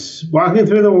was walking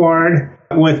through the ward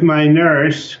with my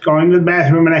nurse, going to the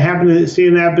bathroom, and I happened to see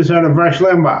an episode of Rush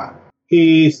Limbaugh.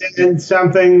 He said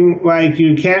something like,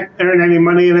 you can't earn any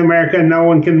money in America. No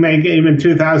one can make even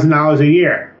 $2,000 a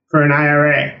year for an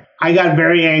IRA. I got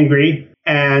very angry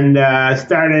and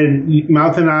started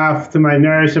mouthing off to my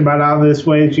nurse about all this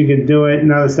ways she could do it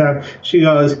and other stuff. She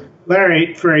goes,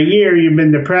 Larry, for a year you've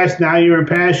been depressed. Now you're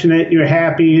passionate. You're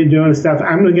happy. You're doing stuff.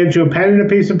 I'm going to get you a pen and a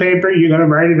piece of paper. You're going to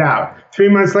write it out. 3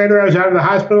 months later, I was out of the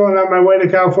hospital and on my way to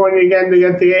California again to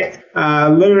get the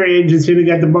literary agency to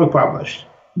get the book published.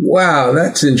 Wow,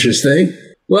 that's interesting.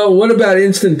 Well, what about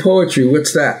instant poetry?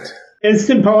 What's that?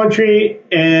 Instant Poetry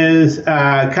is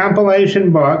a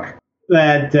compilation book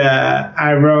that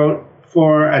I wrote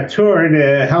for a tour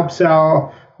to help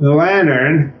sell The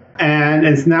Lantern, and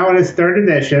it's now in its third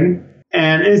edition.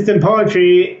 And Instant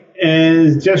Poetry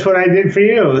is just what I did for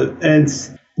you.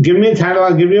 It's give me a title,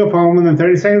 I'll give you a poem within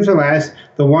 30 seconds or less.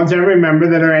 The ones I remember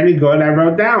that are any good, I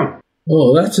wrote down.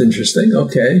 Oh, that's interesting.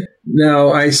 Okay.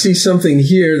 Now, I see something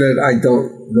here that I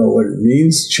don't know what it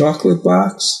means. Chocolate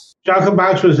box? Chocolate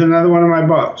Box was another one of my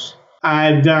books.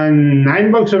 I've done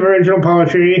 9 books of original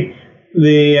poetry,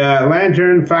 The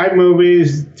Lantern, 5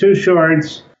 movies, 2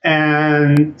 shorts,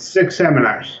 and 6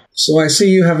 seminars. So I see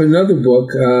you have another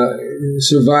book,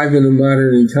 Survive in a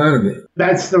Modern Economy.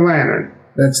 That's The Lantern.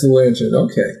 That's The Lantern,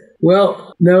 okay.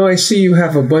 Well, now I see you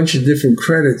have a bunch of different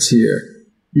credits here.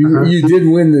 You did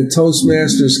win the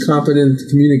Toastmasters Competent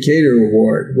Communicator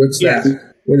Award. What's that?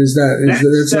 What is that?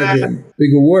 That's like a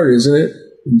big award, isn't it?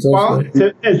 Well,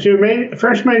 it's your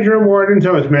first major award in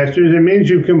Toastmasters. It means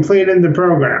you've completed the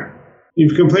program.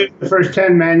 You've completed the first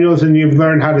 10 manuals and you've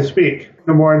learned how to speak.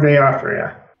 The award they offer you.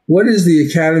 What is the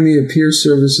Academy of Peer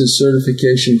Services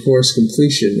Certification Course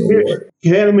Completion Award?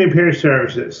 Academy of Peer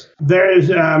Services. There's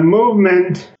a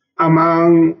movement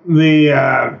among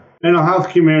the mental health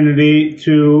community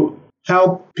to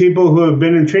help people who have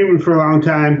been in treatment for a long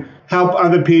time, help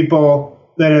other people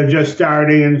that are just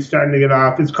starting to get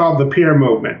off. It's called the peer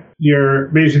movement. You're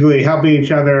basically helping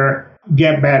each other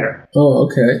get better. Oh,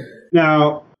 okay.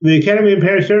 Now, the Academy of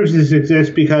Peer Services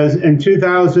exists because in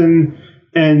 2000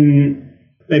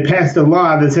 they passed a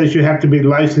law that says you have to be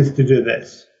licensed to do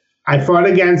this. I fought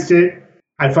against it.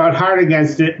 I fought hard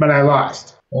against it, but I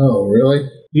lost. Oh, really?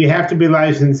 You have to be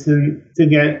licensed to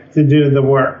get to do the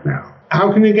work now.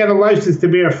 How can you get a license to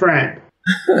be a friend?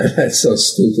 That's so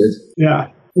stupid. Yeah.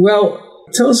 Well,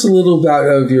 tell us a little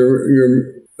about your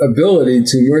ability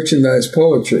to merchandise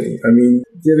poetry. I mean,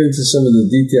 get into some of the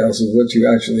details of what you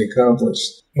actually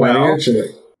accomplished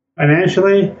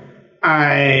financially.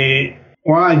 I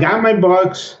got my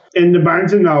books into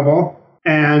Barnes & Noble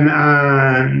and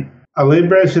on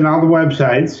Alibris and all the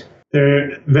websites.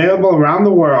 They're available around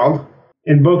the world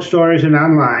in bookstores and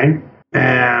online.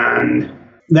 And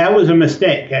that was a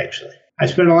mistake, actually. I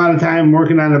spent a lot of time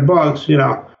working on the books. You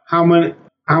know, how much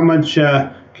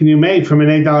can you make from an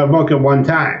 $8 book at one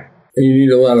time? And you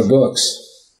need a lot of books.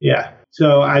 Yeah.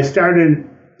 So I started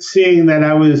seeing that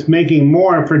I was making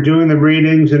more for doing the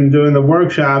readings and doing the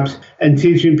workshops and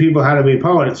teaching people how to be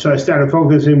poets. So I started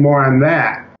focusing more on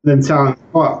that than selling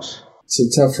books.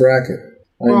 It's a tough racket.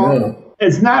 I know.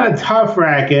 It's not a tough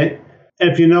racket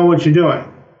if you know what you're doing.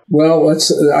 Well,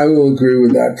 I will agree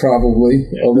with that probably,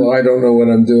 although I don't know what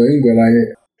I'm doing, but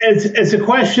It's a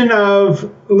question of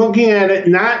looking at it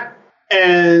not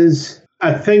as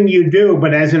a thing you do,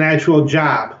 but as an actual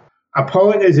job. A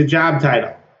poet is a job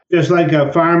title, just like a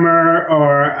farmer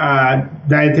or a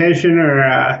dietitian or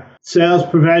a sales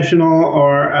professional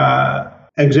or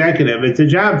executive. It's a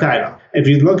job title. If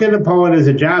you look at a poet as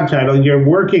a job title, you're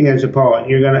working as a poet.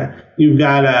 You've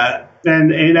got to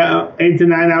spend 8 to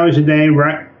 9 hours a day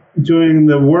doing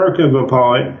the work of a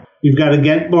poet. You've got to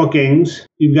get bookings.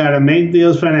 You've got to make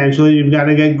deals financially. You've got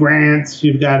to get grants.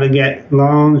 You've got to get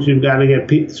loans. You've got to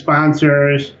get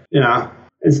sponsors.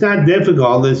 It's not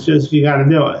difficult. It's just you got to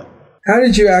do it. How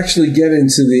did you actually get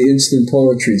into the instant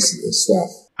poetry stuff?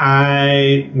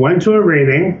 I went to a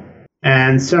reading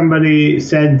and somebody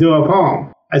said, do a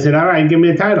poem. I said, all right, give me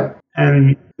a title.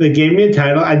 And they gave me a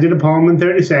title. I did a poem in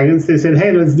 30 seconds. They said,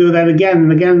 hey, let's do that again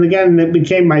and again and again. And it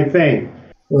became my thing.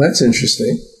 Well, that's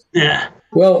interesting. Yeah.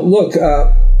 Well, look,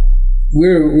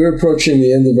 we're approaching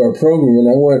the end of our program, and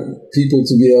I want people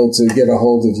to be able to get a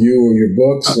hold of you or your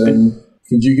books. Okay. And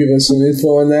could you give us some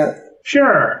info on that?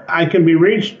 Sure. I can be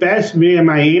reached best via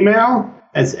my email.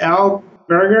 It's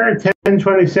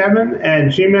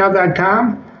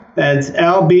lberger1027@gmail.com. That's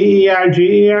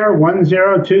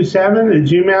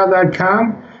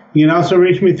lberger1027@gmail.com. You can also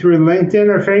reach me through LinkedIn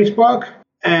or Facebook.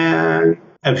 And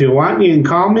if you want, you can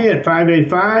call me at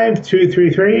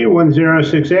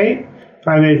 585-233-1068,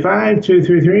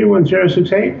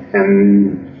 585-233-1068,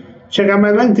 and check out my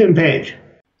LinkedIn page.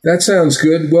 That sounds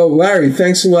good. Well, Larry,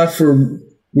 thanks a lot for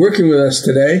working with us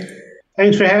today.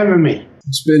 Thanks for having me.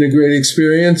 It's been a great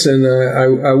experience, and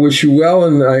I wish you well,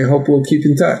 and I hope we'll keep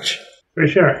in touch. For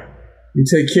sure. You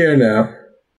take care now.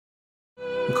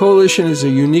 The Coalition is a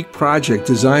unique project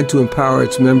designed to empower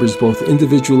its members both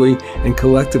individually and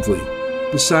collectively.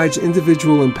 Besides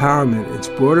individual empowerment, its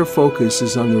broader focus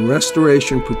is on the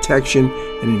restoration, protection,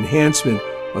 and enhancement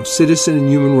of citizen and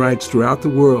human rights throughout the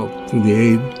world through the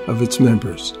aid of its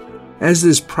members. As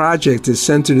this project is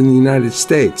centered in the United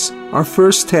States, our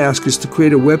first task is to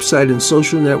create a website and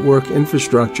social network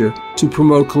infrastructure to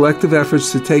promote collective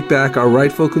efforts to take back our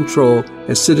rightful control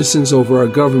as citizens over our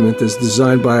government as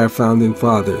designed by our founding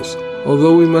fathers.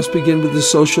 Although we must begin with the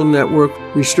social network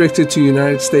restricted to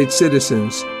United States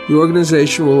citizens, the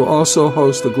organization will also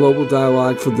host a global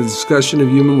dialogue for the discussion of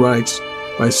human rights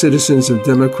by citizens of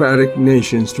democratic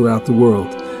nations throughout the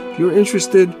world. If you're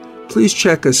interested, please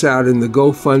check us out in the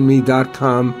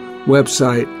GoFundMe.com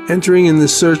website, entering in the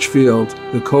search field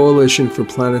the Coalition for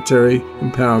Planetary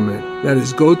Empowerment. That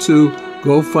is, go to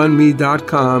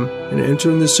GoFundMe.com and enter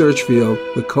in the search field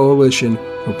the Coalition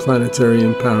for Planetary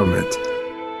Empowerment.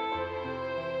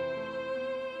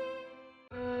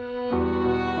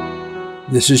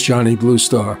 This is Johnny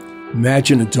Bluestar.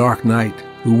 Imagine a dark night.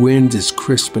 The wind is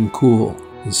crisp and cool,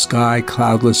 the sky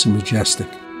cloudless and majestic.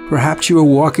 Perhaps you are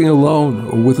walking alone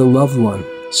or with a loved one.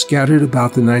 Scattered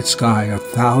about the night sky are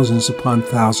thousands upon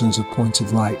thousands of points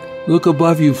of light. Look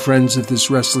above you, friends of this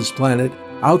restless planet.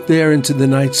 Out there into the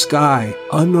night sky,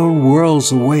 unknown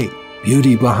worlds await.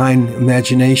 Beauty behind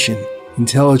imagination,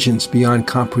 intelligence beyond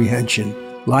comprehension,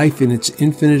 life in its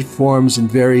infinite forms and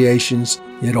variations,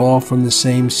 yet all from the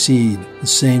same seed, the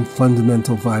same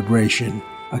fundamental vibration.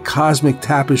 A cosmic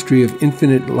tapestry of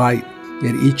infinite light,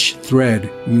 yet each thread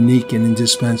unique and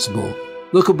indispensable.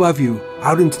 Look above you,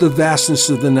 out into the vastness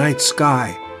of the night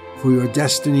sky, for your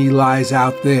destiny lies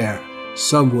out there,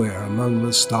 somewhere among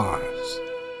the stars.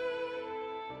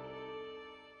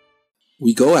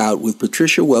 We go out with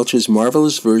Patricia Welch's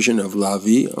marvelous version of La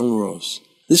Vie en Rose.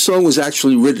 This song was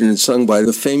actually written and sung by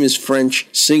the famous French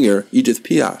singer Edith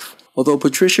Piaf. Although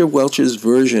Patricia Welch's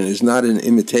version is not an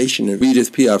imitation of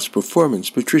Edith Piaf's performance,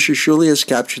 Patricia surely has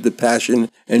captured the passion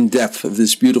and depth of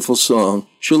this beautiful song.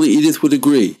 Surely Edith would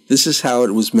agree. This is how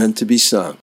it was meant to be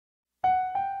sung.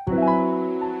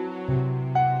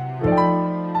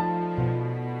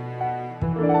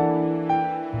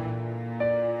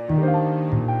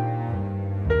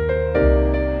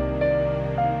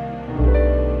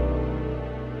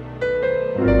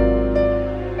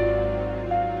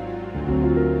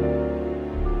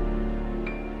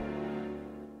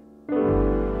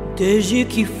 Des yeux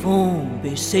qui font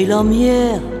baisser la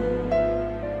lumière,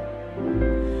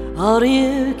 un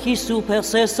rire qui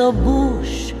sous-perçait sa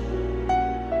bouche.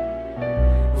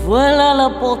 Voilà le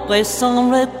portrait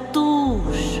sans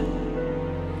retouche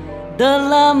de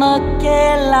l'homme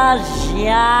qu'elle a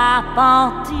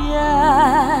charpentière.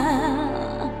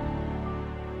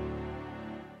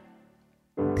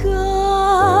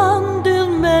 Quand il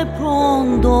me prend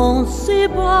dans ses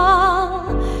bras,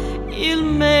 il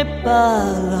me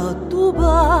parle tout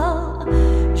bas,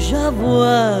 je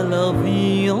vois la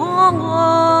vie en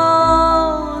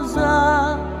rose.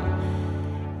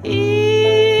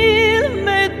 Il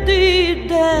me dit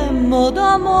des mots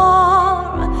d'amour,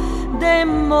 des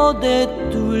mots de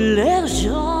tous les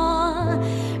jours,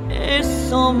 et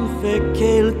ça me fait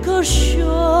quelque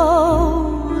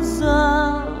chose.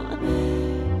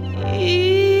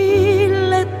 Il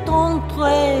est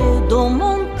entré dans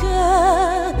mon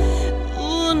cœur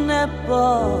où n'est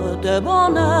pas de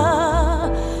bonheur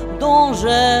dont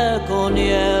j'ai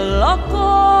connu la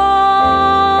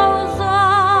cause.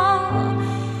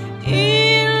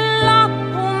 Il a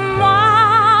pour moi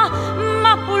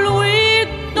ma pluie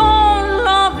dans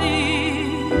la vie.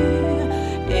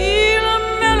 Il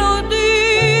me le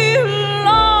dit,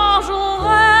 là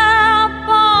j'aurai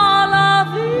pas la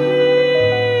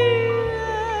vie.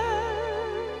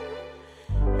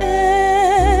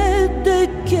 Et dès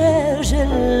que je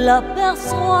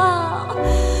l'aperçois,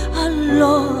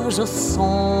 alors je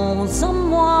sens en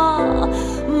moi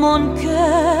mon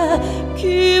cœur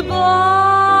qui bat.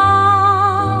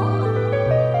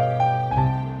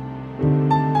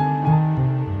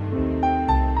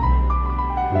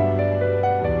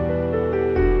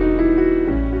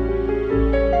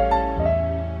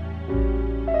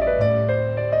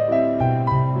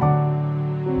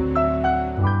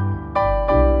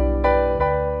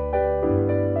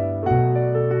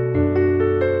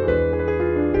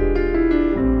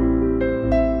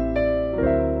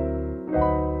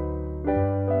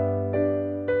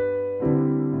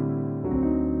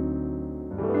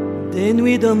 Des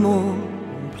nuits de mon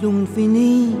plume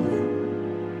finie,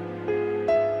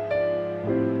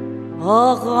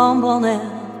 au grand bonheur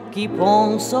qui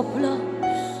pense au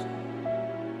place,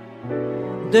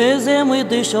 des émuis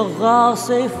des chars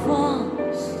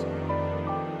s'effacent,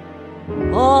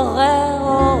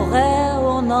 horaire,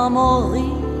 on a mouru.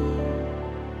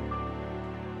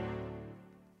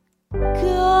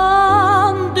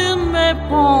 Quand il me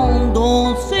prend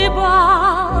dans ses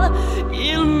bras,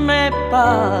 il me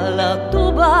parle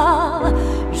tout bas,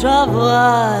 je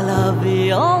vois la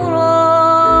vie en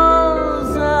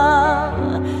rose.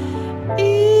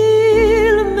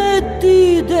 Il me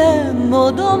dit des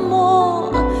mots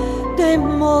d'amour, des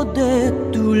mots de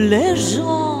tous les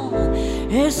jours,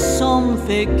 et ça me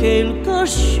fait quelque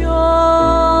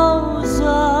chose.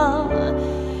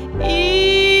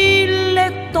 Il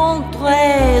est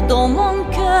entré dans mon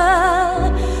cœur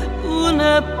où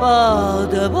n'est pas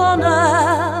de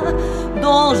bonheur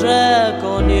dont j'ai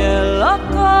connu la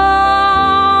cause.